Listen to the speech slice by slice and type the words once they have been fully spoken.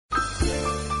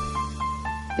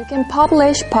You can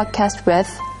publish podcast with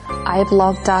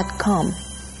iblog.com.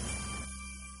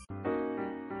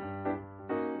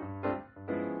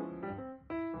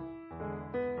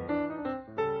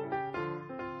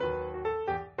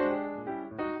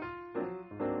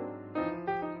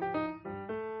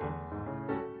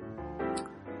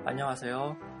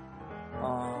 안녕하세요.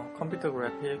 컴퓨터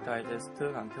그래픽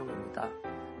다이제스트 강태우입니다.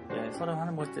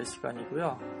 31번째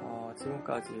시간이고요.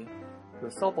 지금까지 그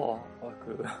서버,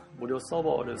 무료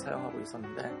서버를 사용하고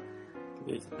있었는데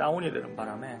그게 이제 다운이 되는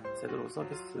바람에 제대로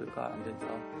서비스가 안 된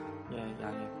점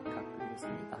양해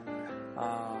부탁드리겠습니다.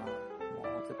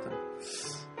 어쨌든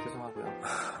죄송하고요.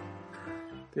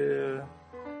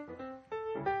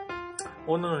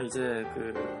 오늘은 이제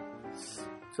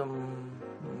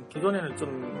기존에는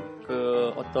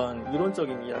어떤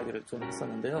이론적인 이야기를 좀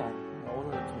했었는데요.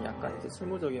 오늘은 좀 약간 이제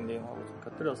실무적인 내용하고 좀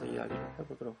곁들여서 이야기를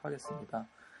해보도록 하겠습니다.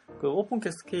 오픈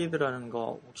캐스케이드라는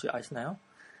거 혹시 아시나요?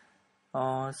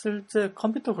 실제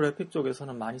컴퓨터 그래픽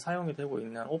쪽에서는 많이 사용이 되고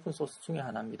있는 오픈 소스 중에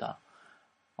하나입니다.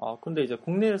 근데 이제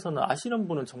국내에서는 아시는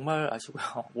분은 정말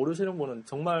아시고요. 모르시는 분은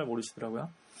정말 모르시더라고요.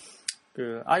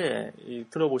 아예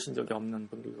들어보신 적이 없는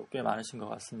분들도 꽤 많으신 것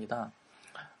같습니다.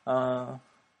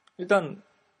 일단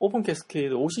오픈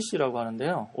캐스케이드 OCC라고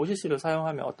하는데요. OCC를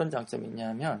사용하면 어떤 장점이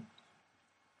있냐면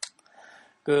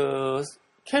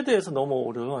CAD에서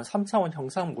넘어오른 3차원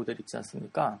형상 모델 있지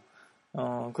않습니까?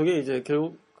 그게 이제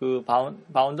결국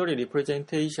바운더리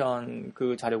리프레젠테이션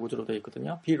자료 구조로 되어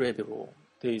있거든요. Brev으로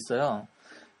되어 있어요.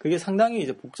 그게 상당히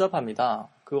이제 복잡합니다.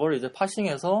 그걸 이제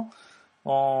파싱해서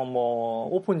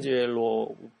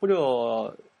오픈GL로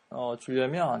뿌려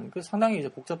주려면 상당히 이제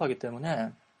복잡하기 때문에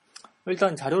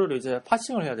일단 자료를 이제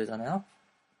파싱을 해야 되잖아요.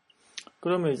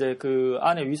 그러면 이제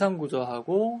안에 위상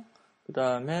구조하고 그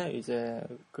다음에 이제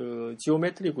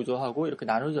지오메트리 구조하고 이렇게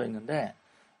나눠져 있는데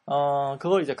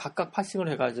그걸 이제 각각 파싱을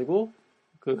해가지고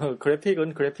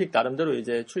그래픽은 그래픽 나름대로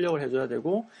이제 출력을 해줘야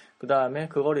되고 그 다음에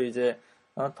그거를 이제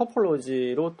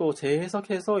토폴로지로 또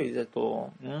재해석해서 이제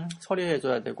또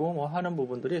처리해줘야 되고 하는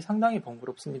부분들이 상당히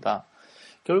번거롭습니다.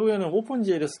 결국에는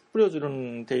오픈GL에서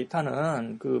뿌려주는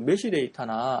데이터는 메쉬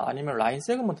데이터나 아니면 라인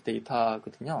세그먼트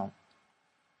데이터거든요.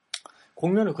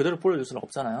 공면을 그대로 뿌려줄 수는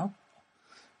없잖아요.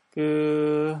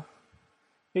 그러니까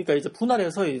이제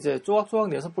분할해서 이제 조각조각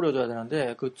내서 뿌려줘야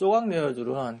되는데 조각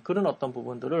내어주는 그런 어떤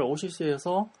부분들을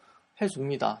OCC에서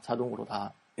해줍니다. 자동으로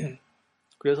다.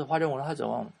 그래서 활용을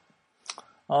하죠.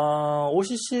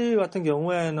 OCC 같은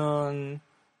경우에는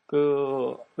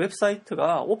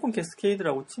웹사이트가 오픈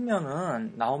캐스케이드라고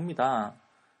치면은 나옵니다.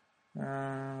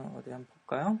 어디 한번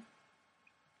볼까요?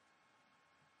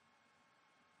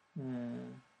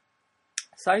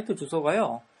 사이트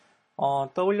주소가요.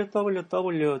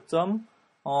 www.open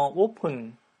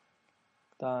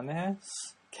그다음에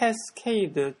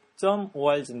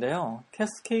cascade.org인데요.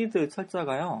 cascade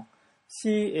철자가요.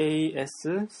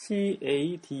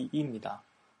 CASCADE입니다.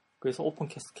 그래서 오픈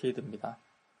캐스케이드입니다.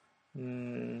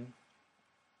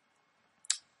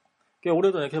 꽤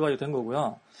오래전에 개발이 된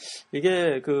거고요.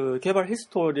 이게 개발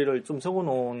히스토리를 좀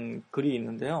적어놓은 글이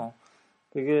있는데요.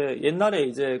 그게 옛날에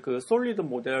이제 솔리드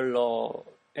모델러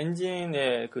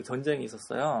엔진의 전쟁이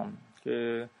있었어요.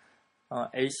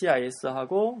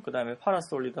 ACIS하고 그 다음에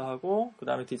파라솔리드하고 그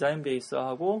다음에 디자인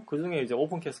베이스하고 그 중에 이제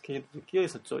오픈 캐스케이드도 끼어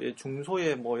있었죠.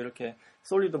 중소에 이렇게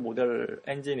솔리드 모델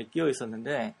엔진이 끼어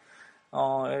있었는데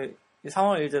이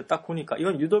상황을 이제 딱 보니까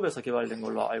이건 유럽에서 개발된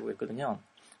걸로 알고 있거든요.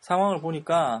 상황을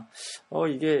보니까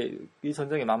이게 이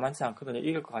전쟁이 만만치 않거든요.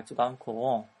 이길 것 같지도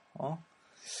않고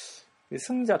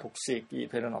승자 독식이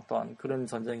되는 어떤 그런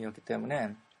전쟁이었기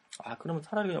때문에 그러면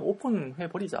차라리 그냥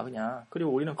오픈해버리자 그냥.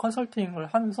 그리고 우리는 컨설팅을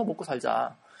하면서 먹고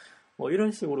살자.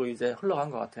 이런 식으로 이제 흘러간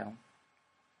것 같아요.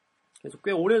 그래서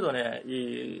꽤 오래전에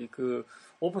이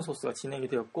오픈 소스가 진행이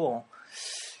되었고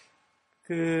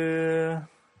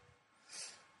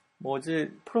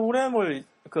프로그램을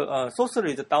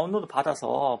소스를 이제 다운로드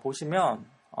받아서 보시면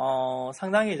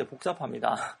상당히 이제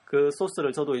복잡합니다.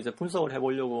 소스를 저도 이제 분석을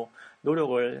해보려고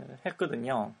노력을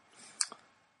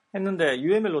했는데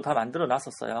UML로 다 만들어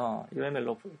놨었어요.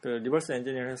 UML로 리버스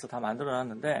엔지니어링 해서 다 만들어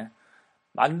놨는데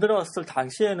만들었을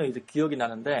당시에는 이제 기억이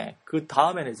나는데 그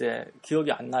다음에는 이제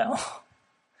기억이 안 나요.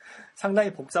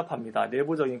 상당히 복잡합니다.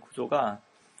 내부적인 구조가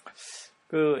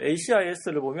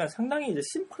ACIS를 보면 상당히 이제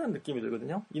심플한 느낌이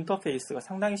들거든요. 인터페이스가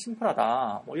상당히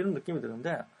심플하다. 이런 느낌이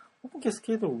드는데 오픈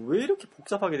캐스케이드는 왜 이렇게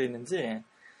복잡하게 돼 있는지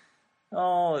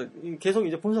계속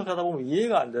이제 분석하다 보면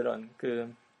이해가 안 되는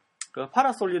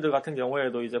파라솔리드 같은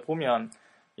경우에도 이제 보면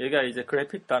얘가 이제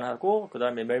그래픽 단하고 그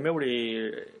다음에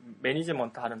메모리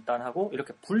매니지먼트 하는 단하고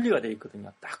이렇게 분리가 돼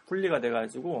있거든요. 딱 분리가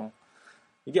돼가지고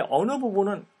이게 어느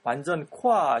부분은 완전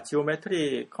코어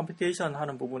지오메트리 컴퓨테이션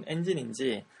하는 부분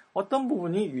엔진인지 어떤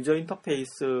부분이 유저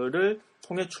인터페이스를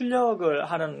통해 출력을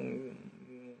하는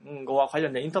거와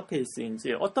관련된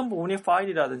인터페이스인지 어떤 부분이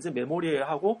파일이라든지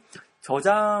메모리하고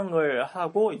저장을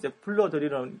하고 이제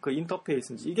불러들이는 그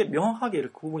인터페이스인지 이게 명확하게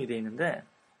이렇게 구분이 되어 있는데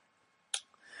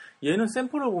얘는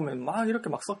샘플을 보면 막 이렇게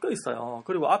막 섞여 있어요.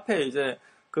 그리고 앞에 이제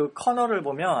그 커널을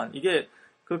보면 이게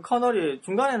그 커널이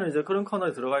중간에는 이제 그런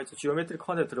커널이 들어가 있죠. 지오메트리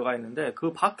커널이 들어가 있는데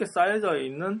그 밖에 쌓여져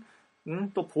있는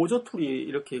또 보조 툴이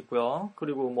이렇게 있고요.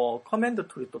 그리고 뭐 커맨드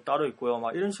툴이 또 따로 있고요.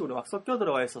 막 이런 식으로 막 섞여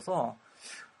들어가 있어서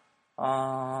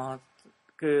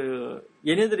그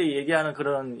얘네들이 얘기하는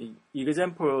그런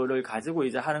이그젬플을 가지고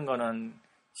이제 하는 거는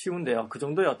쉬운데요. 그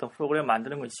정도의 어떤 프로그램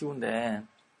만드는 건 쉬운데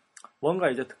뭔가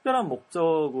이제 특별한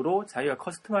목적으로 자기가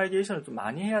커스터마이제이션을 좀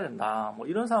많이 해야 된다. 뭐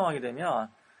이런 상황이 되면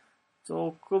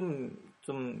조금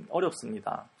좀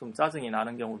어렵습니다. 좀 짜증이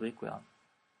나는 경우도 있고요.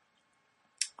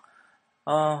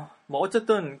 뭐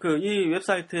어쨌든 그 이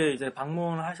웹사이트에 이제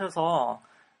방문하셔서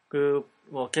그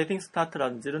뭐 Getting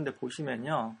Start라든지 이런 데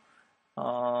보시면요.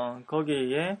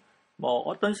 거기에 뭐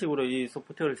어떤 식으로 이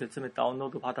소프트웨어를 제일 처음에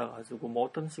다운로드 받아가지고 뭐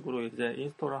어떤 식으로 이제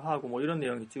인스톨을 하고 뭐 이런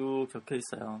내용이 쭉 적혀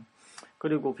있어요.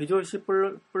 그리고 비주얼 C++에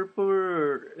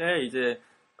이제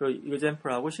그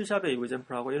이그젬플하고 C샵의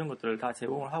이그젬플하고 이런 것들을 다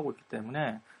제공을 하고 있기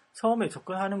때문에 처음에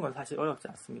접근하는 건 사실 어렵지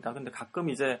않습니다. 근데 가끔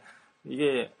이제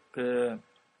이게 그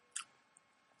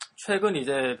최근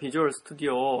이제 비주얼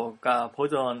스튜디오가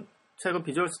최근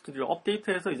비주얼 스튜디오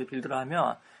업데이트해서 이제 빌드를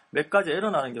하면 몇 가지 에러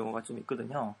나는 경우가 좀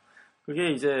있거든요.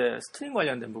 그게 이제 스트링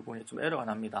관련된 부분이 좀 에러가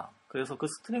납니다. 그래서 그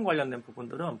스트링 관련된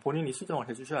부분들은 본인이 수정을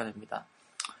해주셔야 됩니다.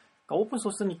 그러니까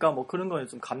오픈소스니까 뭐 그런 거는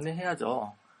좀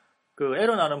감내해야죠. 그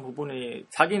에러 나는 부분이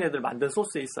자기네들 만든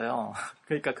소스에 있어요.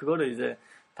 그러니까 그거를 이제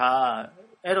다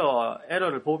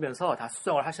에러를 보면서 다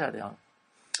수정을 하셔야 돼요.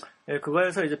 예,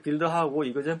 그거에서 이제 빌드하고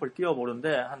이그젬플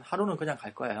띄워보는데 한 하루는 그냥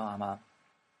갈 거예요, 아마.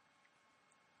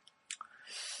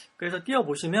 그래서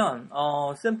띄워보시면,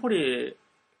 샘플이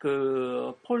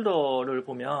그 폴더를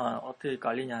보면 어떻게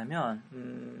깔리냐면,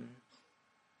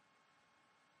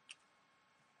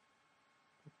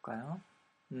 볼까요?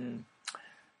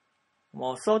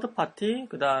 뭐, third party,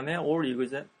 그 다음에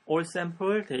all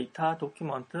sample, data,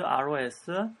 document,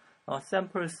 ROS,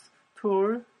 samples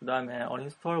tool, 그 다음에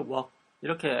uninstall, work,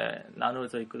 이렇게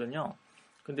나누어져 있거든요.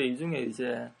 근데 이 중에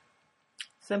이제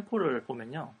샘플을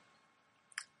보면요.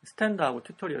 스탠다하고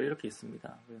튜토리얼 이렇게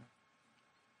있습니다.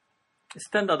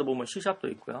 스탠다드 보면 C샵도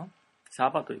있고요.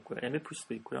 자바도 있고요.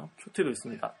 MFC도 있고요. Qt도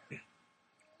있습니다.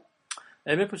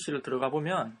 MFC를 들어가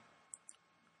보면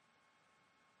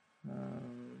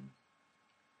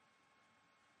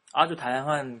아주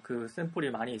다양한 그 샘플이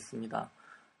많이 있습니다.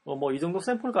 뭐 이 정도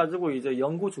샘플 가지고 이제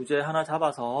연구 주제 하나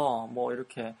잡아서 뭐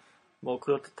이렇게 뭐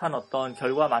그렇듯한 어떤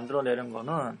결과 만들어내는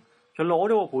거는 별로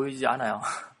어려워 보이지 않아요.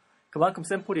 그만큼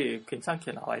샘플이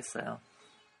괜찮게 나와 있어요.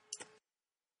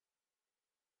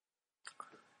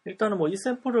 일단은 뭐 이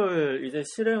샘플을 이제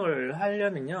실행을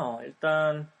하려면요.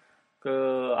 일단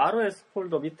그 ROS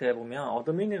폴더 밑에 보면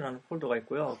어드민이라는 폴더가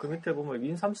있고요. 그 밑에 보면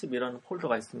윈30이라는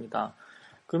폴더가 있습니다.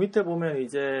 그 밑에 보면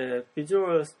이제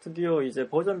비주얼 스튜디오 이제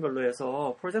버전별로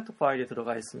해서 프로젝트 파일이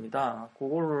들어가 있습니다.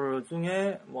 그거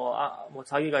중에 뭐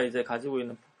자기가 이제 가지고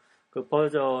있는 그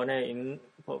버전의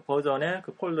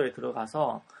그 폴더에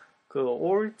들어가서 그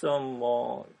all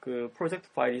그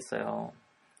프로젝트 파일이 있어요.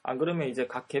 안 그러면 이제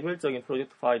각 개별적인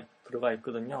프로젝트 파일 들어가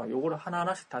있거든요. 요거를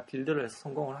하나하나씩 다 빌드를 해서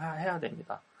성공을 해야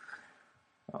됩니다.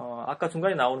 아까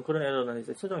중간에 나오는 그런 에러는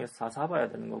이제 수정해서 다 잡아야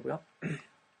되는 거고요.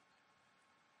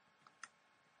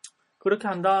 그렇게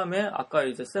한 다음에 아까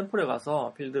이제 샘플에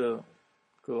가서 빌드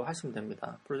하시면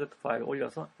됩니다. 프로젝트 파일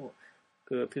올려서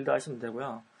그 빌드 하시면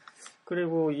되고요.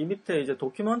 그리고 이 밑에 이제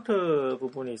도큐먼트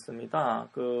부분이 있습니다.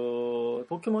 그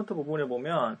도큐먼트 부분에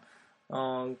보면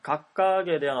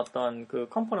각각에 대한 어떤 그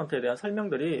컴포넌트에 대한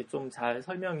설명들이 좀 잘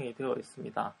설명이 되어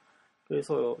있습니다.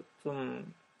 그래서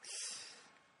좀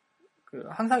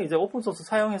항상 이제 오픈소스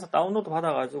사용해서 다운로드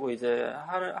받아가지고 이제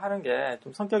하는 게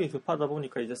좀 성격이 급하다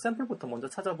보니까 이제 샘플부터 먼저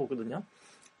찾아보거든요.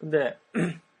 근데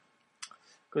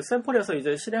그 샘플에서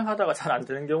이제 실행하다가 잘 안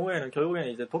되는 경우에는 결국에는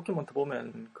이제 도큐먼트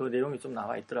보면 그 내용이 좀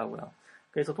나와 있더라고요.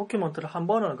 그래서 도큐먼트를 한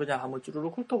번은 그냥 한번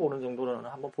쭈루룩 훑어보는 정도는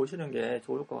한번 보시는 게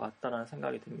좋을 것 같다는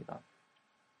생각이 듭니다.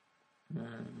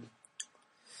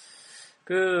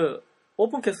 그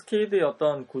오픈 캐스케이드의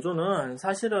어떤 구조는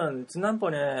사실은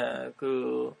지난번에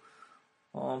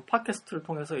팟캐스트를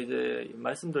통해서 이제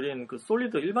말씀드린 그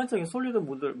일반적인 솔리드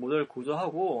모델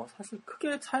구조하고 사실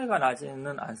크게 차이가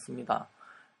나지는 않습니다.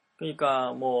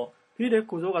 그러니까 뭐 비렉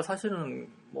구조가 사실은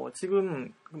뭐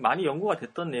지금 많이 연구가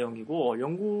됐던 내용이고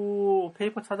연구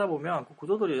페이퍼 찾아보면 그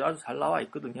구조들이 아주 잘 나와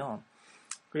있거든요.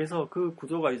 그래서 그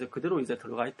구조가 이제 그대로 이제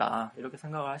들어가 있다 이렇게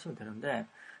생각을 하시면 되는데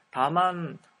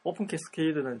다만 오픈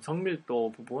캐스케이드는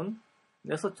정밀도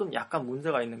부분에서 좀 약간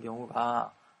문제가 있는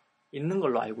경우가 있는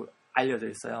걸로 알려져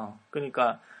있어요.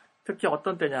 그러니까 특히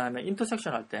어떤 때냐 하면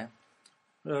인터섹션 할 때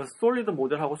솔리드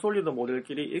모델하고 솔리드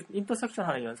모델끼리 인터섹션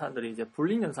하는 연산들이 이제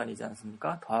불린 연산이지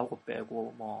않습니까? 더하고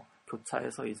빼고 뭐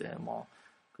교차해서 이제 뭐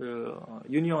그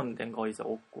유니온 된 거 이제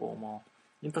없고 뭐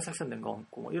인터섹션 된 거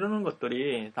없고 뭐 이러는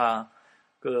것들이 다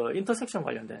그 인터섹션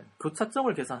관련된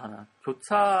교차점을 계산하는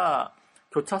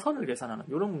교차선을 계산하는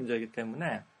이런 문제이기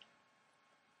때문에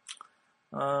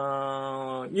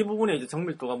이 부분에 이제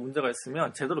정밀도가 문제가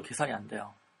있으면 제대로 계산이 안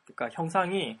돼요. 그러니까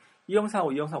형상이 이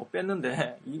형상하고 이 형상하고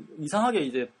뺐는데 이상하게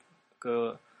이제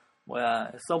그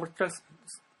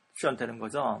서브트랙션 되는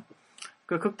거죠.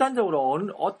 그 극단적으로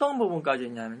어떤 부분까지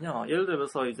있냐면요. 예를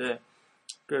들어서 이제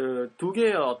그 두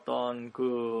개의 어떤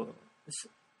그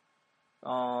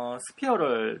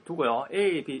스피어를 두고요.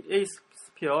 A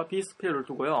스피어, B 스피어를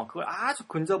두고요. 그걸 아주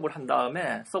근접을 한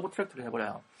다음에 서브트랙트를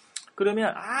해버려요.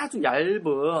 그러면 아주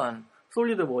얇은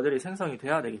솔리드 모델이 생성이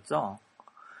돼야 되겠죠.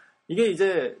 이게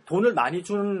이제 돈을 많이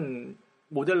준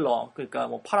모델러, 그러니까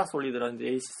뭐 파라솔리드라든지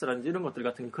에이시스라든지 이런 것들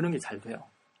같은 게 그런 게 잘 돼요.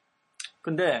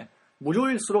 근데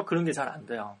무료일수록 그런 게 잘 안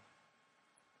돼요.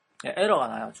 에러가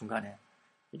나요, 중간에.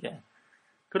 이게.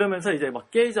 그러면서 이제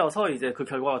막 깨져서 이제 그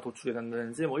결과가 도출이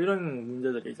된다든지 뭐 이런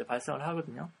문제들이 이제 발생을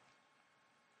하거든요.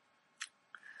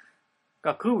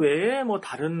 그러니까 그 외에 뭐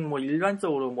다른 뭐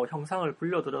일반적으로 뭐 형상을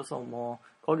불려들어서 뭐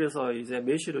거기서 이제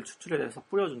메쉬를 추출해서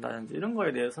뿌려준다든지 이런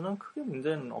거에 대해서는 크게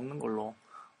문제는 없는 걸로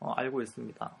알고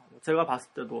있습니다. 제가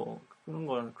봤을 때도 그런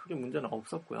건 크게 문제는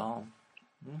없었고요.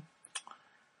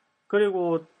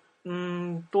 그리고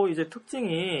또 이제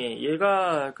특징이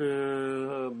얘가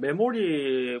그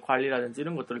메모리 관리라든지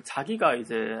이런 것들을 자기가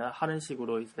이제 하는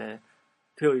식으로 이제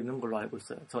되어 있는 걸로 알고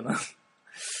있어요. 저는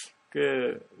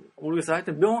모르겠어요.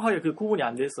 하여튼 명확하게 그 구분이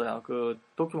안 돼 있어요. 그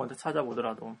도큐먼트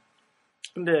찾아보더라도.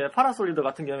 근데 파라솔리드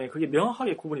같은 경우에 그게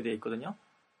명확하게 구분이 돼 있거든요.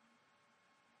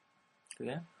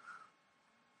 그게.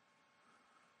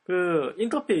 그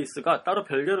인터페이스가 따로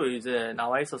별개로 이제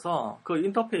나와 있어서 그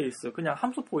인터페이스 그냥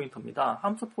함수 포인터입니다.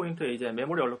 함수 포인터에 이제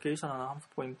메모리 얼로케이션 하는 함수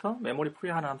포인터, 메모리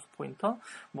프리 하는 함수 포인터,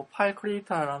 뭐 파일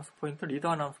크리에이터 하는 함수 포인터, 리더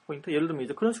하는 함수 포인터, 예를 들면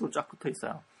이제 그런 식으로 쫙 붙어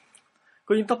있어요.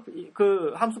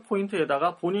 그 함수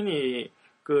포인트에다가 본인이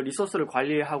그 리소스를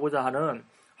관리하고자 하는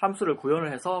함수를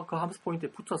구현을 해서 그 함수 포인트에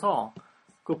붙여서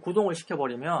그 구동을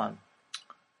시켜버리면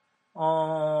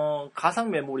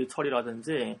가상 메모리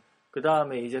처리라든지 그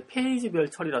다음에 이제 페이지별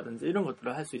처리라든지 이런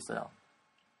것들을 할 수 있어요.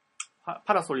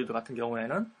 파라솔리드 같은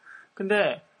경우에는.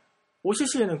 근데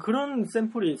OCC에는 그런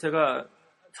샘플이 제가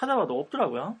찾아봐도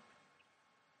없더라고요.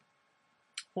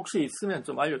 혹시 있으면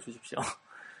좀 알려주십시오.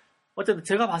 어쨌든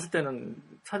제가 봤을 때는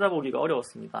찾아보기가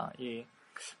어려웠습니다.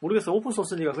 모르겠어요.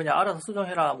 오픈소스니까 그냥 알아서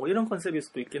수정해라 뭐 이런 컨셉일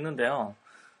수도 있겠는데요.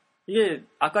 이게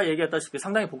아까 얘기했다시피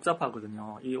상당히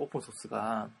복잡하거든요. 이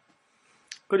오픈소스가.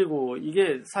 그리고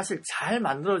이게 사실 잘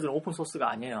만들어진 오픈소스가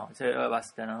아니에요. 제가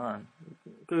봤을 때는.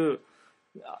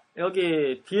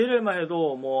 여기 DLL만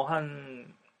해도 뭐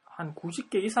한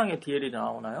 90개 이상의 DLL이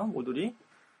나오나요? 모듈이?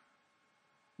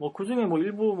 뭐 그중에 뭐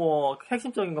일부 뭐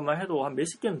핵심적인 것만 해도 한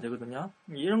몇십 개는 되거든요.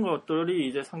 이런 것들이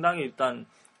이제 상당히 일단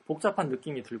복잡한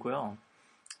느낌이 들고요.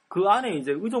 그 안에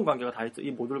이제 의존 관계가 다 있죠.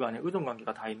 이 모듈 간에 의존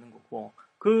관계가 다 있는 거고,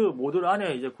 그 모듈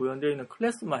안에 이제 구현되어 있는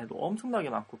클래스만 해도 엄청나게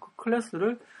많고, 그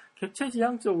클래스를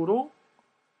객체지향적으로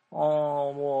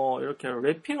뭐 이렇게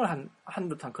랩핑을 한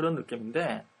듯한 그런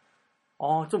느낌인데,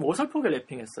 좀 어설프게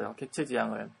랩핑했어요.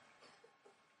 객체지향을.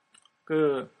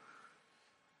 그러니까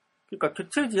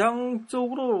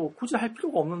객체지향적으로 굳이 할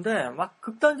필요가 없는데 막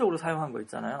극단적으로 사용한 거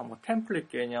있잖아요. 뭐 템플릿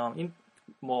개념,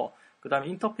 그 다음에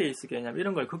인터페이스 개념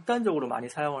이런 걸 극단적으로 많이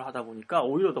사용을 하다 보니까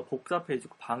오히려 더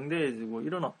복잡해지고 방대해지고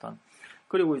이런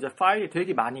그리고 이제 파일이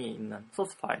되게 많이 있는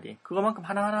소스 파일이 그거만큼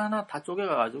하나하나 다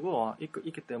쪼개가지고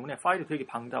있기 때문에 파일이 되게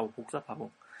방대하고 복잡하고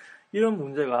이런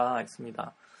문제가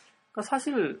있습니다. 그러니까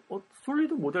사실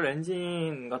솔리드 모델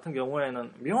엔진 같은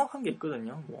경우에는 명확한 게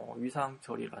있거든요. 뭐 위상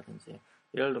처리라든지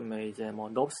예를 들면 이제 뭐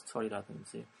넙스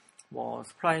처리라든지 뭐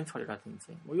스플라인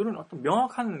처리라든지 뭐 이런 어떤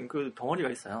명확한 그 덩어리가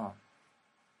있어요.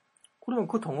 그러면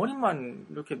그 덩어리만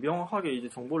이렇게 명확하게 이제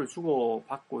정보를 주고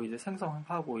받고 이제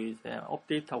생성하고 이제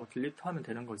업데이트하고 딜리트하면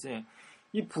되는 거지.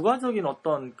 이 부가적인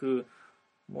어떤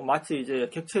뭐 마치 이제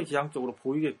객체 지향적으로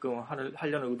보이게끔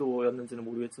하려는 의도였는지는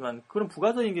모르겠지만 그런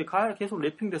부가적인 게 계속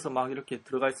랩핑돼서 막 이렇게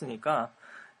들어가 있으니까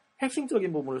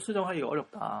핵심적인 부분을 수정하기가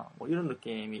어렵다. 뭐 이런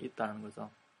느낌이 있다는 거죠.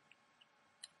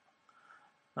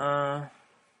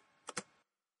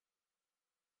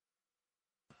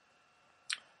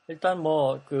 일단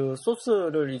뭐 그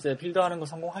소스를 이제 빌드하는 거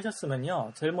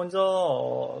성공하셨으면요. 제일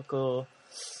먼저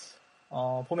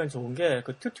보면 좋은 게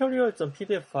그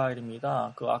tutorial.pdf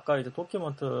파일입니다. 그 아까 이제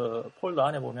도큐먼트 폴더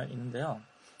안에 보면 있는데요.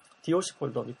 doc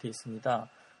폴더 밑에 있습니다.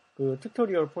 그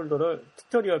튜토리얼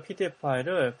pdf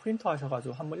파일을 프린트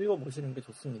하셔가지고 한번 읽어보시는 게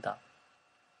좋습니다.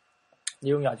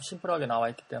 내용이 아주 심플하게 나와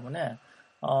있기 때문에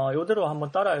이대로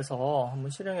한번 따라해서 한번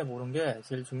실행해 보는 게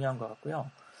제일 중요한 것 같고요.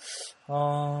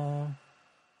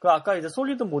 그 아까 이제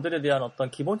솔리드 모델에 대한 어떤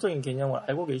기본적인 개념을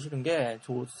알고 계시는 게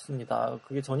좋습니다.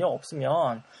 그게 전혀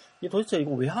없으면 이 도대체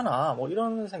이거 왜 하나 뭐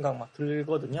이런 생각 막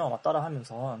들거든요. 막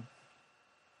따라하면서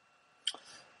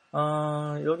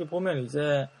여기 보면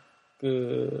이제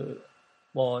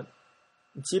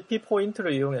GP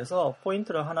포인트를 이용해서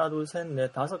포인트를 하나, 둘, 셋,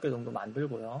 넷, 5개 정도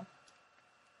만들고요.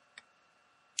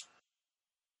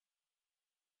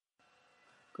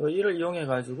 이를 이용해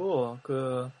가지고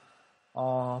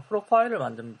프로파일을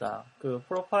만듭니다. 그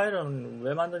프로파일은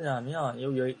왜 만드냐 하면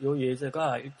요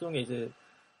예제가 일종의 이제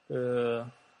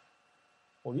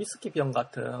위스키병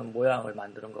같은 모양을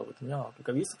만드는 거거든요.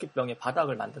 그러니까 위스키병의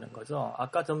바닥을 만드는 거죠.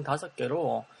 아까 점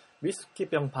 5개로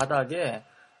위스키병 바닥에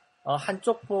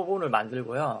한쪽 부분을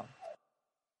만들고요.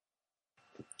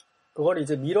 그걸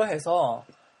이제 미러해서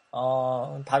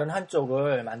다른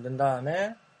한쪽을 만든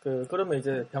다음에 그러면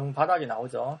이제 병 바닥이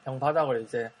나오죠. 병 바닥을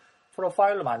이제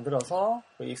프로파일로 만들어서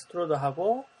익스트루드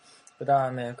하고 그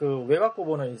다음에 그 외곽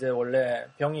부분은 이제 원래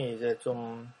병이 이제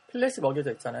좀 필렛이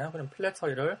먹여져 있잖아요. 그럼 필렛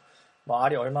처리를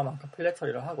알이 얼마만큼 필렛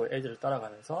처리를 하고 에지를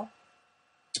따라가면서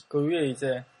그 위에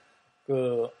이제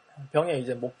그 병의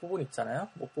이제 목 부분 있잖아요.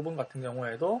 목 부분 같은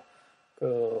경우에도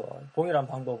동일한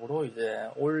방법으로 이제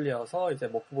올려서 이제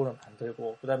목 부분을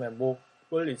만들고 그 다음에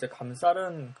목을 이제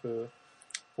감싸는 그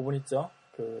부분 있죠.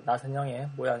 그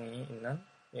나선형의 모양이 있는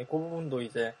그 부분도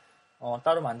이제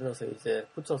따로 만들어서 이제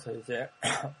붙여서 이제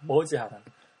머지하는,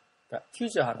 그러니까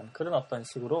퓨즈하는 그런 어떤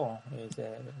식으로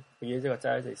이제 예제가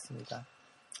짜여져 있습니다.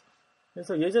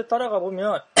 그래서 예제 따라가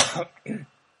보면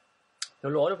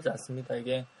별로 어렵지 않습니다.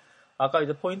 이게 아까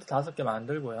이제 포인트 5개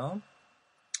만들고요.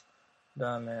 그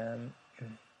다음에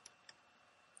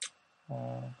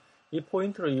이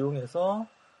포인트를 이용해서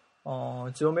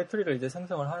지오메트리를 이제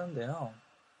생성을 하는데요.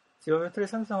 지오메트리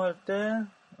생성할 때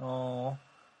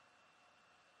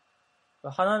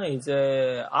하나는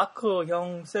이제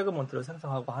아크형 세그먼트를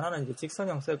생성하고 하나는 이제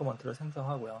직선형 세그먼트를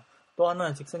생성하고요. 또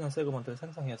하나는 직선형 세그먼트를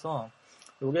생성해서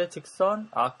요게 직선,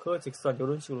 아크, 직선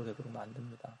이런 식으로 되도록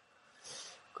만듭니다.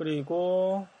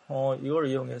 그리고 이걸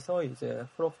이용해서 이제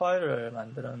프로파일을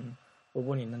만드는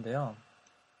부분이 있는데요.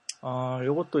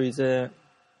 요것도 이제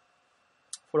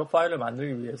프로파일을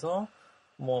만들기 위해서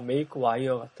make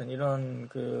wire 같은 이런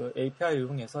그 API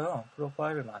이용해서요.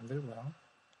 프로파일을 만들고요.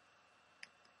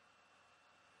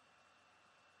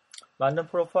 만든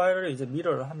프로파일을 이제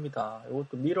미러를 합니다.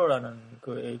 이것도 미러라는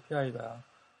그 API가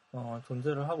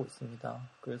존재를 하고 있습니다.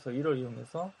 그래서 이를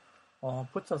이용해서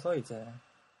붙여서 이제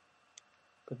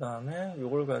그 다음에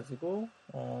이걸 가지고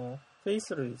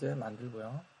페이스를 이제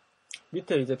만들고요.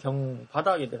 밑에 이제 병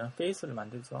바닥에 대한 페이스를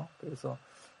만들죠. 그래서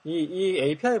이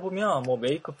API 보면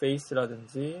make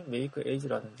face라든지 make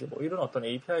edge라든지 이런 어떤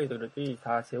API들이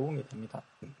다 제공이 됩니다.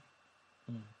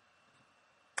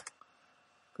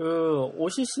 그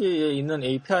OCC에 있는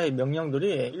API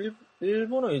명령들이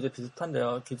일부는 이제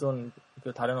비슷한데요. 기존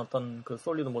그 다른 어떤 그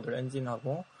솔리드 모델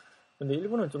엔진하고. 근데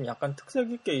일부는 좀 약간 특색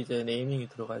있게 이제 네이밍이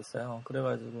들어가 있어요.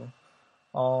 그래가지고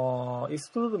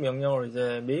익스트루드 명령을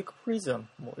이제 make prism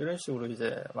이런 식으로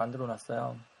이제 만들어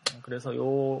놨어요. 그래서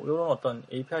요런 어떤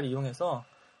API를 이용해서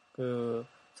그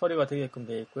처리가 되게끔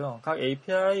되어 있고요. 각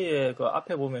API의 그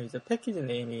앞에 보면 이제 패키지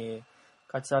네임이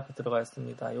같이 앞에 들어가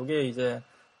있습니다. 요게 이제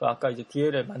아까 이제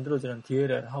DLL 만들어지는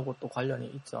DLL하고 또 관련이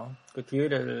있죠. 그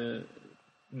DLL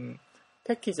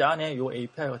패키지 안에 요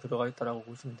API가 들어가 있다라고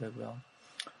보시면 되고요.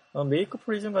 make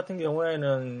prism 같은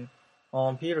경우에는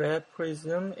BREF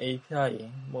prism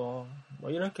API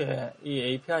이렇게 이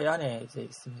API 안에 이제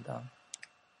있습니다.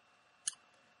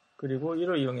 그리고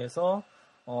이를 이용해서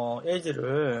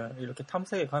에지를 이렇게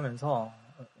탐색해 가면서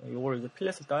요걸 이제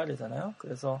필렛을 따야 되잖아요.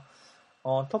 그래서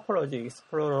토폴로지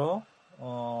익스플로러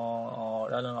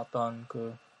라는 어떤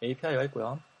그 API가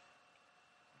있고요.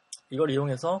 이걸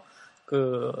이용해서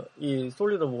이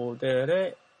솔리드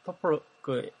모델의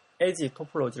에지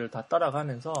토폴로지를 다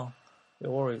따라가면서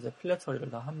이걸 이제 필렛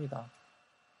처리를 다 합니다.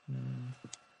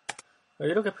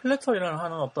 이렇게 필렛 처리를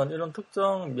하는 어떤 이런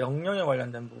특정 명령에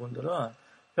관련된 부분들은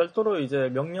별도로 이제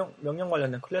명령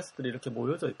관련된 클래스들이 이렇게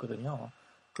모여져 있거든요.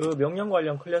 그 명령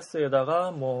관련 클래스에다가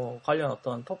뭐 관련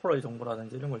어떤 토폴로지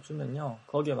정보라든지 이런 걸 주면요,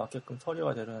 거기에 맞게끔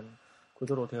처리가 되는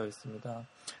구조로 되어 있습니다.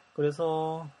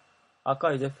 그래서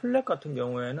아까 이제 플랫 같은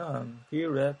경우에는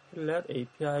bref flat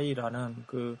API라는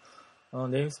그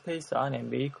네임스페이스 안에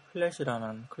make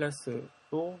flat이라는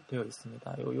클래스로 되어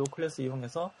있습니다. 요 클래스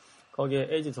이용해서 거기에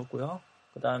edge 줬고요.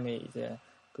 그 다음에 이제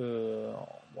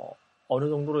뭐 어느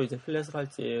정도로 이제 플랫을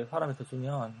할지 파라미터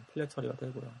주면 플랫 처리가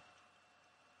되고요.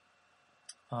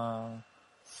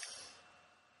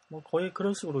 뭐 거의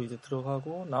그런 식으로 이제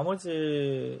들어가고,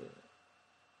 나머지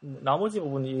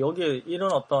부분이 여기에 이런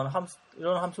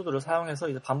함수들을 사용해서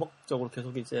이제 반복적으로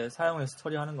계속 이제 사용해서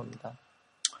처리하는 겁니다.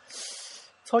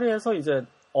 처리해서 이제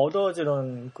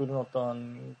얻어지는 그런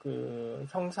어떤 그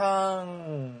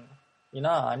형상이나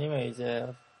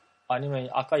아니면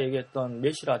아까 얘기했던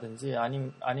메쉬라든지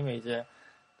아니면 이제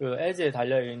그 에지에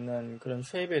달려있는 그런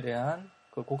쉐입에 대한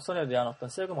그 곡선에 대한 어떤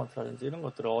세그먼트라든지 이런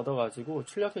것들을 얻어가지고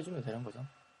출력해주면 되는 거죠.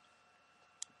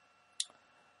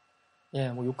 예,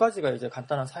 뭐 요까지가 이제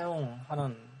간단한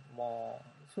사용하는 뭐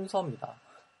순서입니다.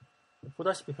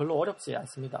 보다시피 별로 어렵지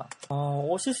않습니다.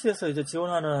 OCC에서 이제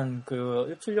지원하는 그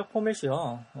입출력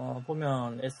포맷이요.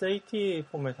 보면 SAT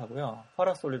포맷하고요,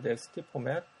 파라솔리드 XT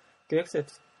포맷,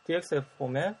 DXF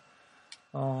포맷,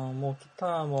 뭐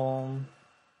기타 뭐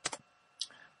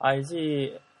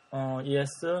IG,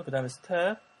 ES, 그 다음에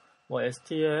스텝, 뭐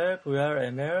STL, VR,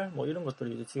 ML 뭐 이런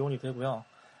것들이 이제 지원이 되고요.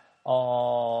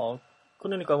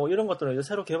 그러니까 뭐 이런 것들은 이제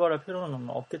새로 개발할 필요는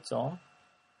없겠죠.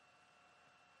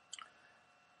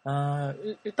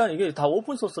 일단 이게 다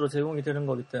오픈소스로 제공이 되는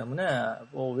거기 때문에,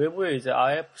 뭐 외부에 이제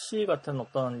RFC 같은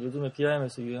어떤 요즘에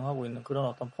BIM에서 유행하고 있는 그런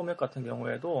어떤 포맷 같은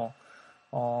경우에도,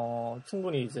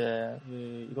 충분히 이제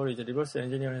이걸 이제 리버스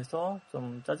엔지니어를 해서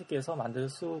좀 짜집기 해서 만들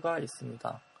수가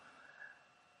있습니다.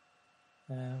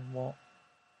 네, 뭐,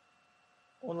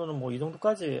 오늘은 뭐 이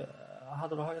정도까지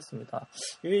하도록 하겠습니다.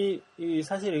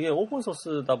 사실 이게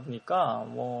오픈소스다 보니까,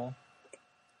 뭐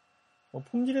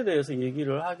품질에 대해서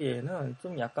얘기를 하기에는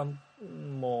좀 약간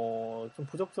좀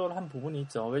부적절한 부분이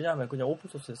있죠. 왜냐하면 그냥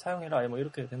오픈소스 사용해라 뭐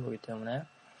이렇게 된 거기 때문에.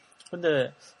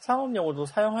 근데 상업용으로도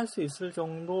사용할 수 있을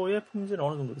정도의 품질은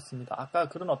어느 정도 있습니다. 아까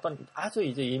그런 어떤 아주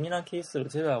이제 예민한 케이스를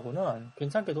제외하고는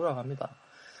괜찮게 돌아갑니다.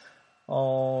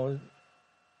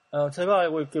 제가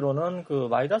알고 있기로는 그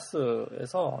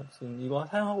마이다스에서 지금 이거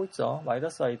사용하고 있죠.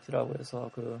 마이다스 IT라고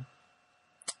해서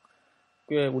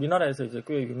꽤 우리나라에서 이제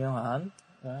꽤 유명한,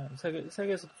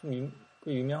 세계에서 좀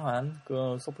유명한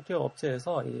그 소프트웨어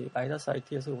업체에서 이 마이다스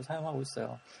IT에서 이거 사용하고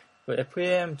있어요. 그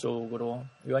FEM 쪽으로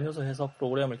유한요소 해석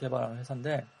프로그램을 개발하는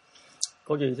회사인데,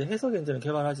 거기에 이제 해석 엔진을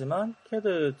개발하지만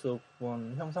CAD 쪽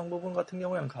부분, 형상 부분 같은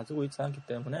경우에는 가지고 있지 않기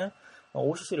때문에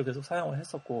OCC를 계속 사용을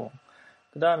했었고,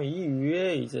 그 다음에 이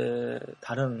위에 이제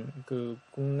다른 그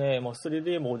국내 뭐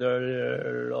 3D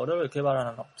모델러를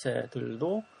개발하는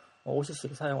업체들도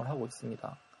OCC를 사용을 하고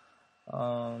있습니다.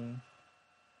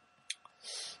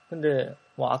 근데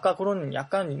뭐 아까 그런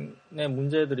약간의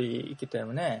문제들이 있기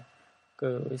때문에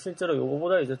실제로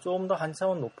요거보다 이제 좀 더 한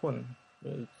차원 높은,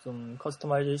 좀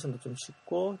커스터마이제이션도 좀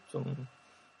쉽고 좀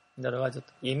여러 가지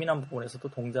예민한 부분에서도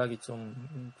동작이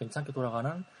좀 괜찮게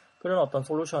돌아가는 그런 어떤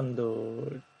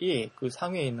솔루션들이 그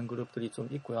상위에 있는 그룹들이 좀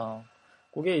있고요.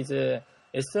 그게 이제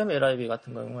SMLIB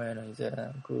같은 경우에는 이제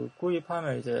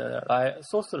구입하면 이제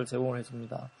소스를 제공을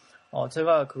해줍니다.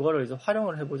 제가 그거를 이제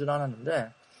활용을 해보진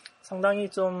않았는데 상당히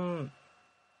좀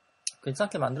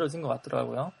괜찮게 만들어진 것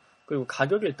같더라고요. 그리고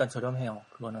가격이 일단 저렴해요.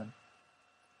 그거는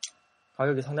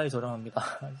가격이 상당히 저렴합니다.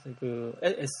 그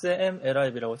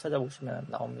SMLIB라고 찾아보시면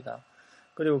나옵니다.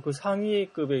 그리고 그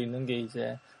상위급에 있는 게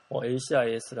이제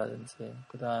ACIS라든지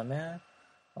그 다음에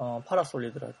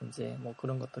파라솔리드라든지 뭐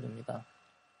그런 것들입니다.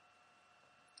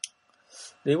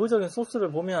 내부적인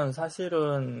소스를 보면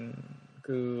사실은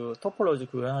그 토폴로지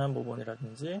구현하는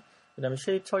부분이라든지 그 다음에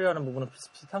쉐입 처리하는 부분은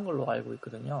비슷한 걸로 알고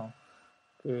있거든요.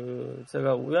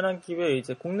 제가 우연한 기회에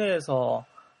이제 국내에서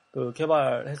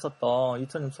개발했었던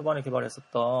 2000년 초반에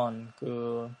개발했었던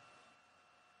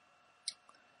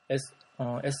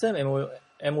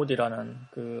SMMOD라는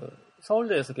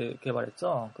서울대에서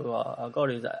개발했죠.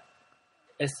 그걸 이제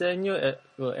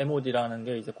SNU-MOD라는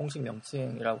게 이제 공식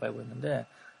명칭이라고 알고 있는데,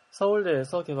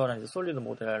 서울대에서 개발한 이제 솔리드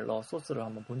모델러 소스를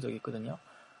한번 본 적이 있거든요.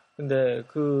 근데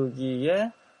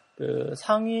거기에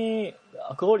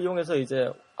그걸 이용해서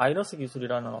이제 아이너스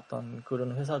기술이라는 어떤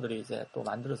그런 회사들이 이제 또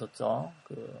만들어졌죠.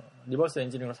 리버스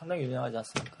엔지니어로 상당히 유명하지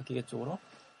않습니까? 기계 쪽으로.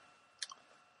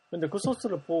 근데 그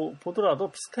소스를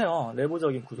보더라도 비슷해요.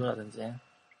 내부적인 구조라든지.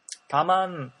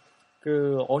 다만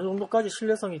어느 정도까지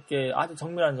신뢰성 있게 아주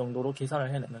정밀한 정도로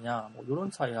계산을 해내느냐, 뭐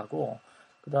이런 차이하고,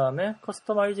 그 다음에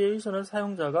커스터마이제이션을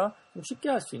사용자가 좀 쉽게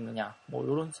할 수 있느냐, 뭐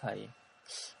이런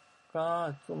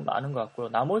차이가 좀 많은 것 같고요.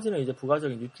 나머지는 이제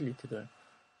부가적인 유틸리티들,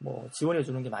 뭐 지원해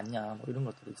주는 게 맞냐, 뭐 이런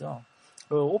것들이죠.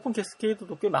 오픈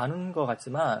캐스케이드도 꽤 많은 것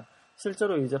같지만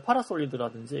실제로 이제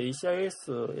파라솔리드라든지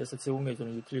ACIS에서 제공해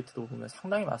주는 유틸리티도 보면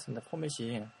상당히 많습니다.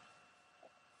 포맷이.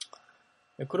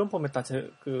 그런 포맷 다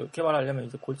개발하려면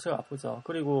이제 골치가 아프죠.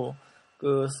 그리고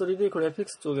그 3D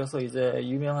그래픽스 쪽에서 이제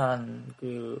유명한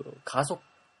그 가속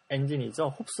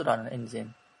엔진이죠. 홉스라는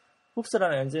엔진.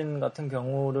 홉스라는 엔진 같은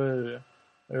경우를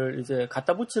이제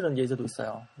갖다 붙이는 예제도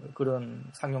있어요. 그런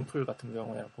상용 툴 같은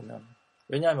경우에 보면.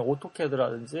 왜냐하면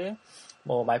오토캐드라든지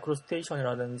뭐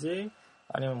마이크로스테이션이라든지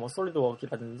아니면 뭐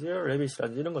솔리드워크라든지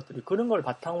레빗이라든지 이런 것들이 그런 걸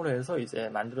바탕으로 해서 이제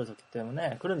만들어졌기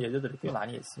때문에 그런 예제들이 꽤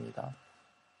많이 있습니다.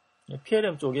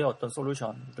 PLM 쪽의 어떤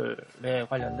솔루션들에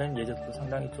관련된 예제들도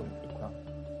상당히 좀 있고요.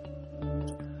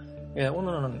 예,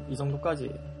 오늘은 이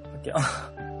정도까지 할게요.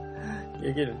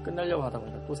 얘기를 끝내려고 하다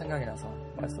보니까 또 생각이 나서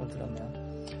말씀을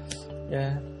드렸네요.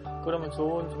 예, 그러면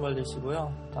좋은 주말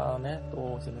되시고요. 다음에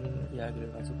또 재밌는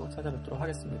이야기를 가지고 찾아뵙도록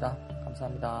하겠습니다.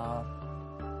 감사합니다.